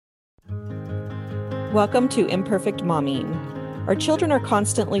Welcome to Imperfect Momming. Our children are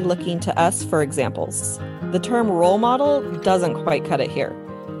constantly looking to us for examples. The term role model doesn't quite cut it here.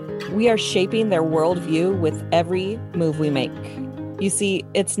 We are shaping their worldview with every move we make. You see,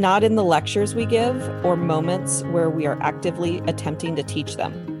 it's not in the lectures we give or moments where we are actively attempting to teach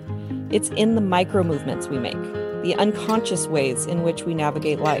them. It's in the micro movements we make, the unconscious ways in which we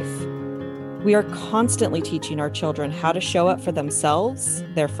navigate life. We are constantly teaching our children how to show up for themselves,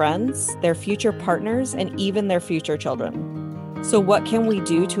 their friends, their future partners, and even their future children. So what can we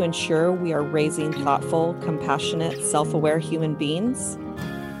do to ensure we are raising thoughtful, compassionate, self-aware human beings?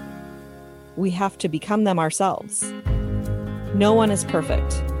 We have to become them ourselves. No one is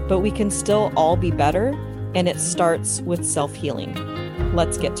perfect, but we can still all be better, and it starts with self-healing.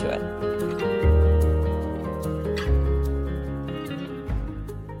 Let's get to it.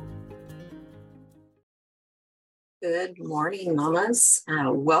 Good morning, mamas.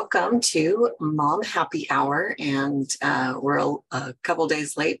 Welcome to Mom Happy Hour, and we're a couple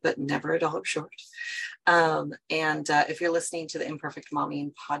days late, but never a dollar short. If you're listening to the Imperfect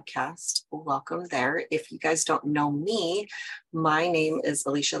Momming podcast, welcome there. If you guys don't know me, my name is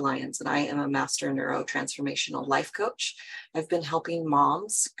Alicia Lyons, and I am a master neurotransformational life coach. I've been helping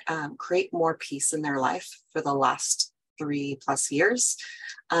moms create more peace in their life for the last 3+ years.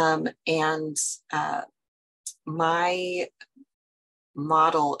 My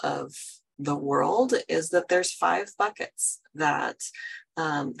model of the world is that there's 5 buckets that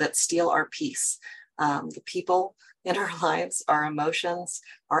steal our peace. The people in our lives, our emotions,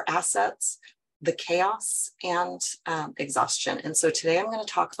 our assets, the chaos, and exhaustion. And so today I'm going to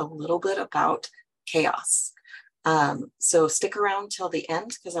talk a little bit about chaos. So stick around till the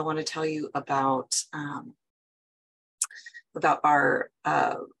end because I want to tell you about our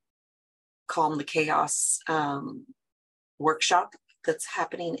Calm the Chaos workshop that's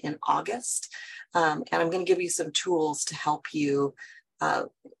happening in August. And I'm going to give you some tools to help you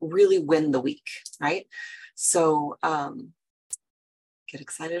really win the week, right? So get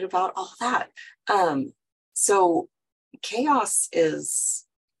excited about all that. So chaos is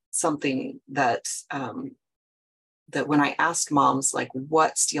something that when I asked moms, like,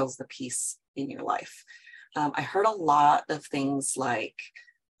 what steals the peace in your life? I heard a lot of things like,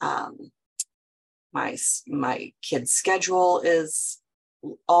 my kid's schedule is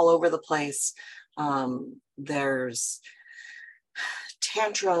all over the place. There's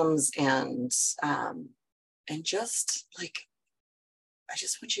tantrums and just like, I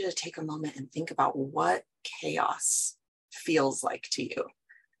just want you to take a moment and think about what chaos feels like to you.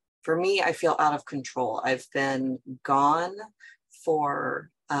 For me, I feel out of control. I've been gone for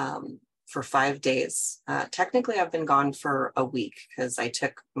 5 days. Technically, I've been gone for a week because I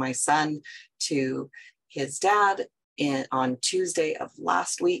took my son to his dad on Tuesday of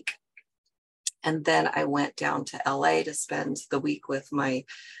last week. And then I went down to LA to spend the week with my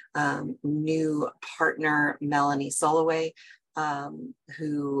new partner, Melanie Soloway,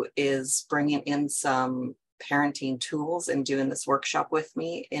 who is bringing in some parenting tools and doing this workshop with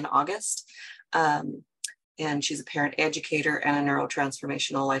me in August. And she's a parent educator and a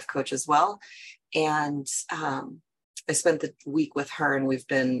neurotransformational life coach as well. And I spent the week with her, and we've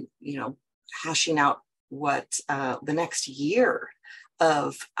been, hashing out what the next year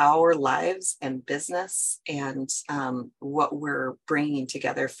of our lives and business and what we're bringing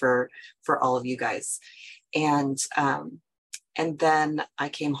together for all of you guys. And then I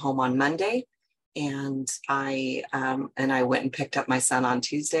came home on Monday. And I went and picked up my son on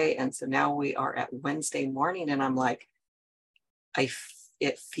Tuesday. And so now we are at Wednesday morning, and I'm like,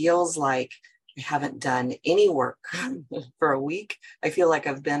 it feels like I haven't done any work for a week. I feel like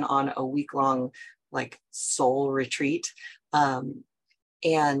I've been on a week-long soul retreat,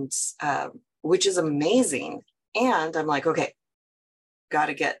 which is amazing. And I'm like, okay, got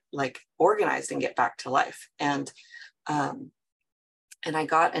to get organized and get back to life. And I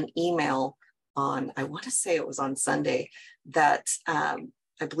got an email on, I want to say it was on Sunday, that I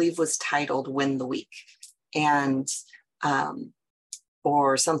believe was titled Win the Week, and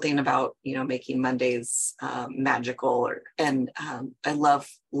or something about making Mondays magical. I love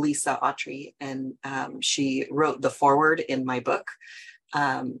Lisa Autry, and she wrote the foreword in my book,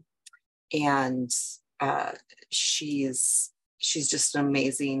 she's just an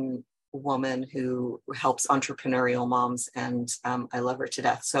amazing woman who helps entrepreneurial moms, and I love her to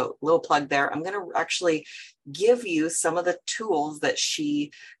death. So little plug there. I'm going to actually give you some of the tools that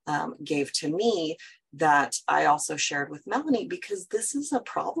she gave to me that I also shared with Melanie, because this is a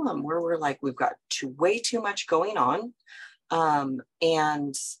problem where we're like, we've got way too much going on,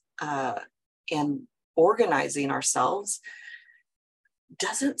 and organizing ourselves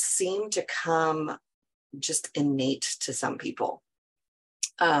doesn't seem to come just innate to some people.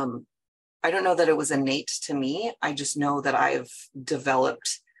 I don't know that it was innate to me. I just know that I've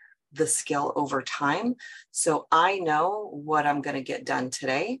developed the skill over time. So I know what I'm going to get done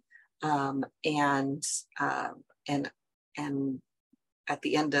today. And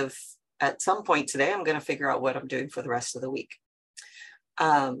at some point today, I'm going to figure out what I'm doing for the rest of the week.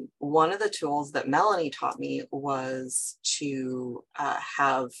 One of the tools that Melanie taught me was to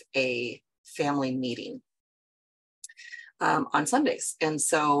have a family meeting on Sundays. And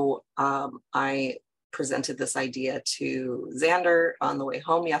so I presented this idea to Xander on the way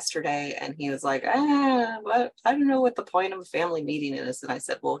home yesterday, and he was like, but I don't know what the point of a family meeting is. And I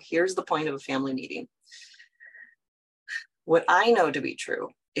said, well, here's the point of a family meeting. What I know to be true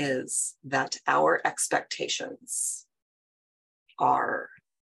is that our expectations our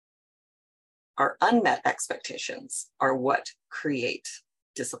unmet expectations are what create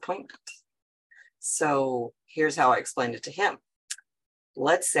disappointment. So here's how I explained it to him.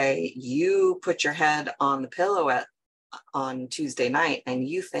 Let's say you put your head on the pillow on Tuesday night and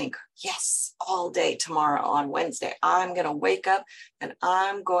you think, yes, all day tomorrow on Wednesday, I'm going to wake up and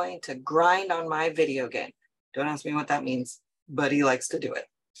I'm going to grind on my video game. Don't ask me what that means, but he likes to do it.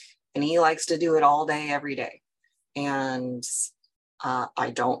 And he likes to do it all day, every day. And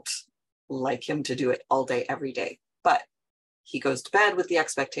I don't like him to do it all day, every day. But he goes to bed with the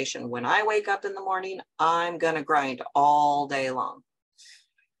expectation, when I wake up in the morning, I'm going to grind all day long.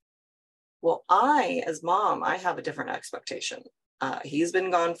 Well, as mom, I have a different expectation. He's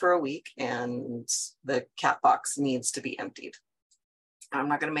been gone for a week and the cat box needs to be emptied. I'm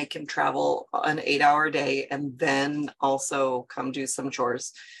not going to make him travel an 8-hour day and then also come do some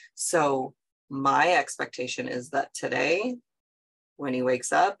chores. So my expectation is that today, when he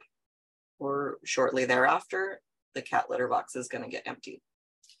wakes up or shortly thereafter, the cat litter box is going to get emptied.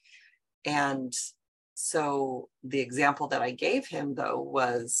 And so the example that I gave him, though,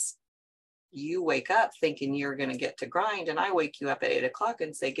 was you wake up thinking you're going to get to grind, and I wake you up at 8 o'clock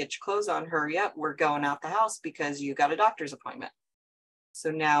and say, get your clothes on, hurry up, we're going out the house because you got a doctor's appointment. So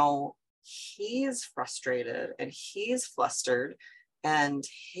now he's frustrated and he's flustered, and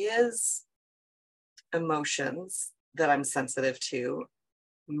his emotions that I'm sensitive to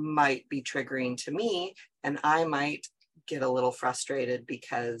might be triggering to me, and I might get a little frustrated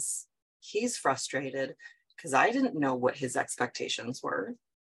because he's frustrated because I didn't know what his expectations were,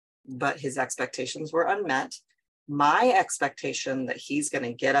 but his expectations were unmet. My expectation that he's going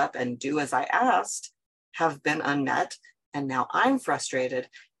to get up and do as I asked have been unmet, and now I'm frustrated,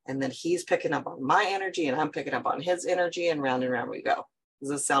 and then he's picking up on my energy and I'm picking up on his energy, and round we go. Does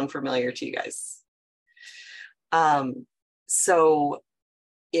this sound familiar to you guys? So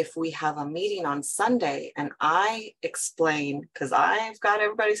if we have a meeting on Sunday and I explain, because I've got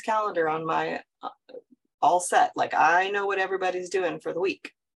everybody's calendar on my all set, like I know what everybody's doing for the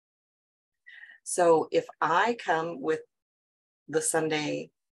week. So if I come with the Sunday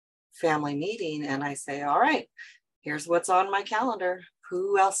family meeting and I say, all right, here's what's on my calendar.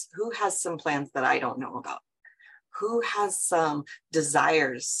 Who has some plans that I don't know about? Who has some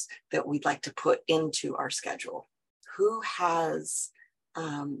desires that we'd like to put into our schedule? Who has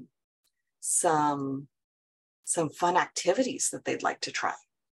some fun activities that they'd like to try?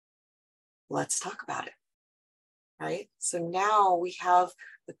 Let's talk about it, right? So now we have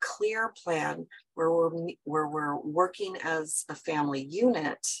a clear plan where we're working as a family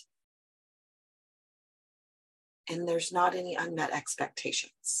unit, and there's not any unmet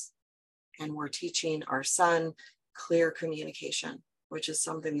expectations. And we're teaching our son clear communication, which is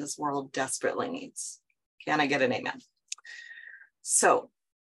something this world desperately needs. Can I get an amen? So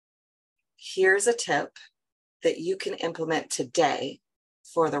here's a tip that you can implement today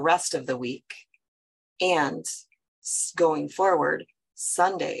for the rest of the week. And going forward,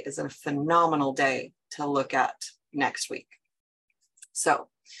 Sunday is a phenomenal day to look at next week. So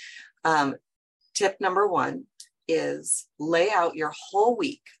tip number 1 is lay out your whole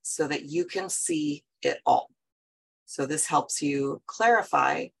week so that you can see it all. So this helps you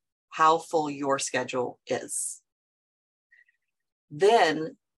clarify how full your schedule is.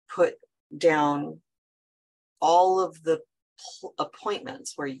 Then put down all of the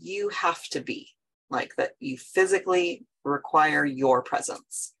appointments where you have to be, like that you physically require your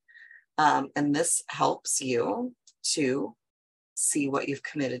presence. And this helps you to see what you've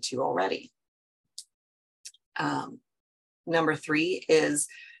committed to already. Number 3 is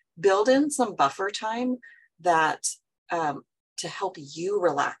build in some buffer time that to help you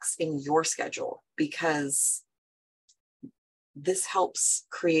relax in your schedule, because this helps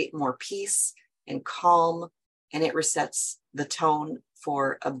create more peace and calm, and it resets the tone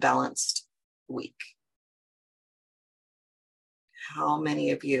for a balanced week. how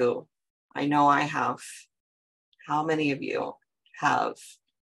many of you, I know I have, how many of you have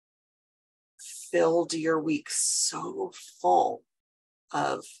filled your week so full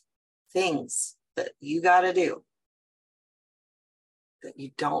of things that you got to do that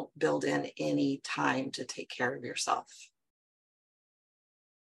you don't build in any time to take care of yourself?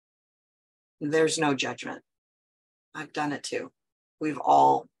 There's no judgment. I've done it too. We've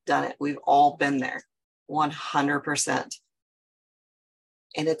all done it. We've all been there, 100%.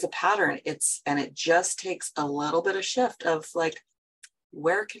 And it's a pattern. And it just takes a little bit of shift of like,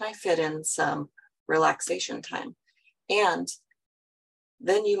 where can I fit in some relaxation time? And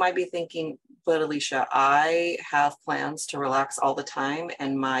then you might be thinking, but Alicia, I have plans to relax all the time,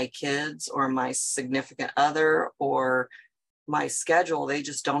 and my kids or my significant other or my schedule, they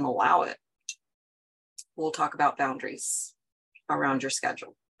just don't allow it. We'll talk about boundaries around your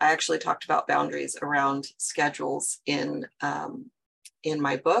schedule. I actually talked about boundaries around schedules in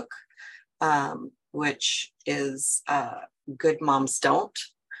my book, which is Good Moms Don't,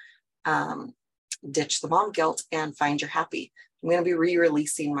 Ditch the Mom Guilt and Find Your Happy. I'm going to be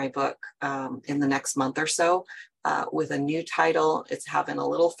re-releasing my book in the next month or so with a new title. It's having a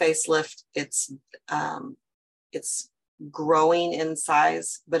little facelift. It's growing in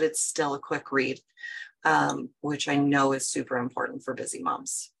size, but it's still a quick read, which I know is super important for busy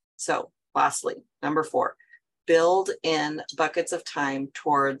moms. So lastly, number 4, build in buckets of time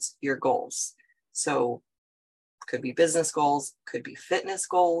towards your goals. So could be business goals, could be fitness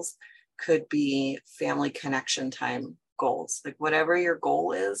goals, could be family connection time goals. Like whatever your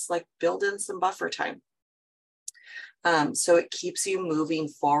goal is, like build in some buffer time. So it keeps you moving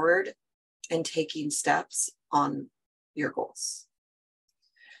forward and taking steps on your goals.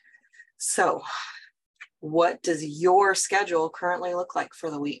 So what does your schedule currently look like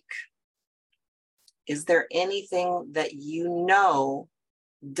for the week? Is there anything that you know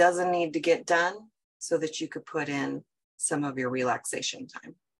doesn't need to get done so that you could put in some of your relaxation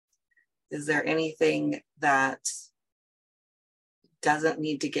time? Is there anything that doesn't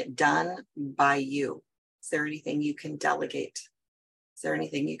need to get done by you? Is there anything you can delegate? Is there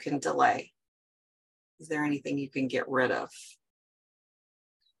anything you can delay? Is there anything you can get rid of?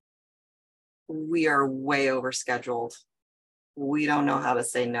 We are way overscheduled. We don't know how to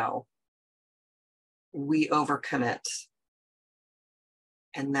say no. We overcommit.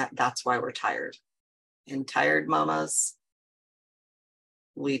 And that's why we're tired. And tired mamas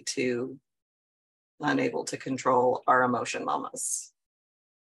lead to unable to control our emotion mamas.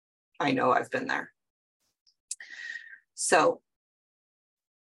 I know I've been there. So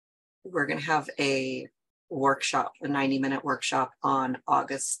we're going to have a workshop, a 90-minute workshop on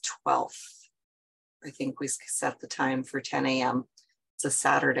August 12th. I think we set the time for 10 a.m. It's a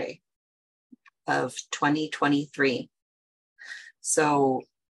Saturday of 2023. So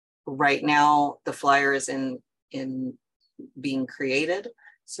right now the flyer is in being created.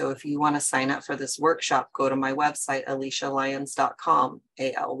 So if you want to sign up for this workshop, go to my website, alicialyons.com,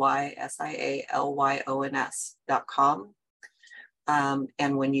 ALYSIALYONS.com.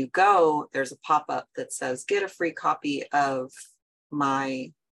 And when you go, there's a pop-up that says, get a free copy of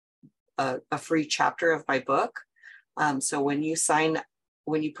a free chapter of my book. So when you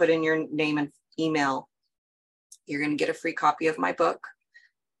put in your name and email, you're going to get a free copy of my book,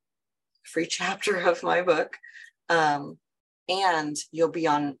 free chapter of my book. And you'll be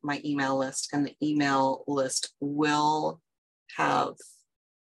on my email list, and the email list will have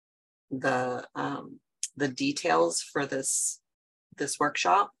the details for this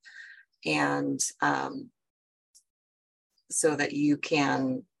workshop, and so that you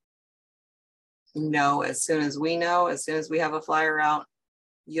can know as soon as we have a flyer out,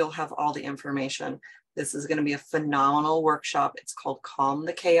 you'll have all the information. This is going to be a phenomenal workshop. It's called Calm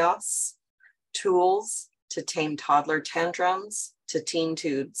the Chaos: Tools to Tame Toddler Tantrums to Teen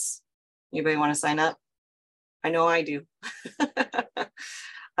Tudes. Anybody want to sign up? I know I do.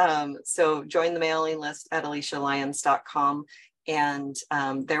 So join the mailing list at alicialyons.com. And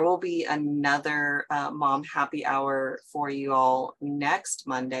there will be another mom happy hour for you all next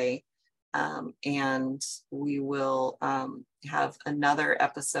Monday. And we will have another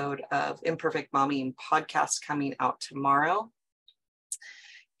episode of Imperfect Momming podcast coming out tomorrow.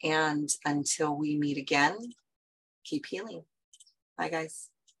 And until we meet again, keep healing. Bye, guys.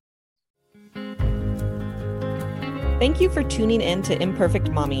 Thank you for tuning in to Imperfect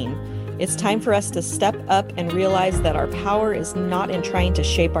Momming. It's time for us to step up and realize that our power is not in trying to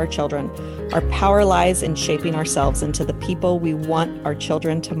shape our children. Our power lies in shaping ourselves into the people we want our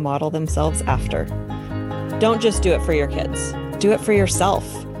children to model themselves after. Don't just do it for your kids. Do it for yourself.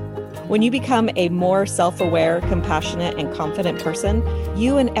 When you become a more self-aware, compassionate, and confident person,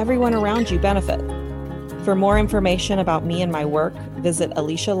 you and everyone around you benefit. For more information about me and my work, visit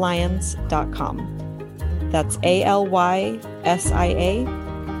AlysiaLyons.com. That's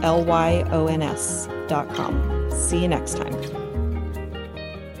AlysiaLyons.com. See you next time.